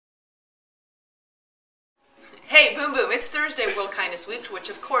Hey, boom boom, it's Thursday World Kindness Week, which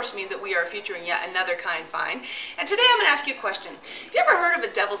of course means that we are featuring yet another kind find. And today I'm going to ask you a question. Have you ever heard of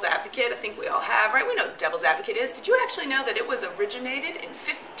a devil's advocate? I think we all have, right? We know what devil's advocate is. Did you actually know that it was originated in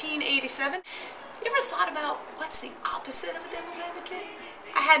 1587? You ever thought about what's the opposite of a devil's advocate?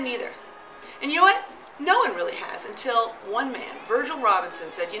 I hadn't either. And you know what? No one really has until one man, Virgil Robinson,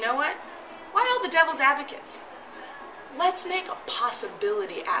 said, you know what? Why all the devil's advocates? Let's make a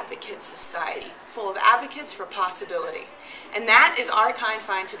possibility advocate society full of advocates for possibility. And that is our kind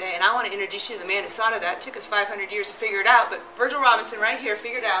find today. And I want to introduce you to the man who thought of that. It took us 500 years to figure it out, but Virgil Robinson right here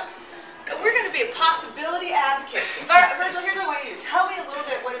figured out that we're going to be a possibility advocate. Virgil, here's what I want you to do. Tell me a little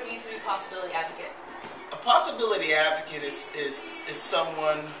bit what it means to be a possibility advocate. A possibility advocate is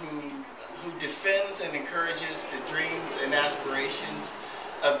someone who defends and encourages the dreams and aspirations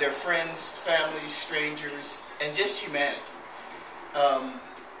of their friends, families, strangers, and just humanity.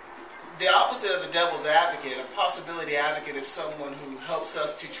 The opposite of the devil's advocate, a possibility advocate, is someone who helps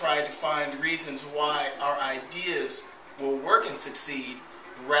us to try to find reasons why our ideas will work and succeed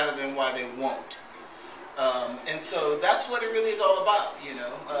rather than why they won't. And so that's what it really is all about, you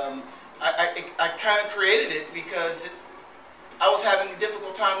know. I kind of created it because I was having a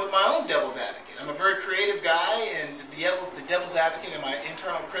difficult time with my own devil's advocate. I'm a very creative guy, and the devil's advocate and my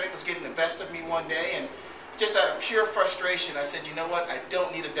internal critic was getting the best of me one day, and just out of pure frustration, I said, you know what, I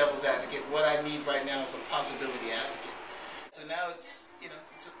don't need a devil's advocate. What I need right now is a possibility advocate. So now it's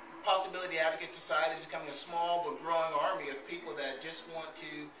a possibility advocate society is becoming a small but growing army of people that just want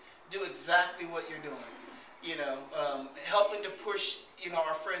to do exactly what you're doing. Helping to push,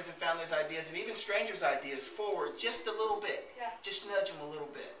 our friends and family's ideas and even strangers' ideas forward just a little bit. Yeah. Just nudge them a little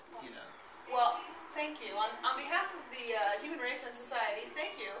bit, Awesome. Well, thank you. On behalf of the human race and society,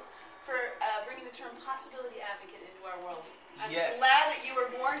 thank you for bringing the term possibility advocate into our world. I'm glad that you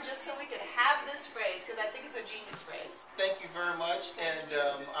were born just so we could have this phrase, because I think it's a genius phrase. Thank you very much. And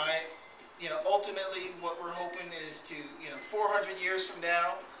ultimately what we're hoping is to, 400 years from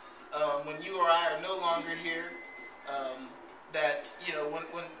now, when you or I are no longer here, that,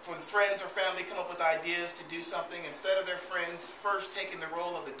 when friends or family come up with ideas to do something, instead of their friends first taking the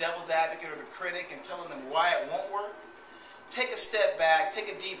role of the devil's advocate or the critic and telling them why it won't work, take a step back,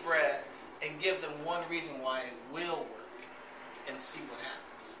 take a deep breath, and give them one reason why it will work, and see what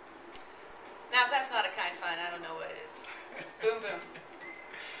happens. Now, if that's not a kind find, I don't know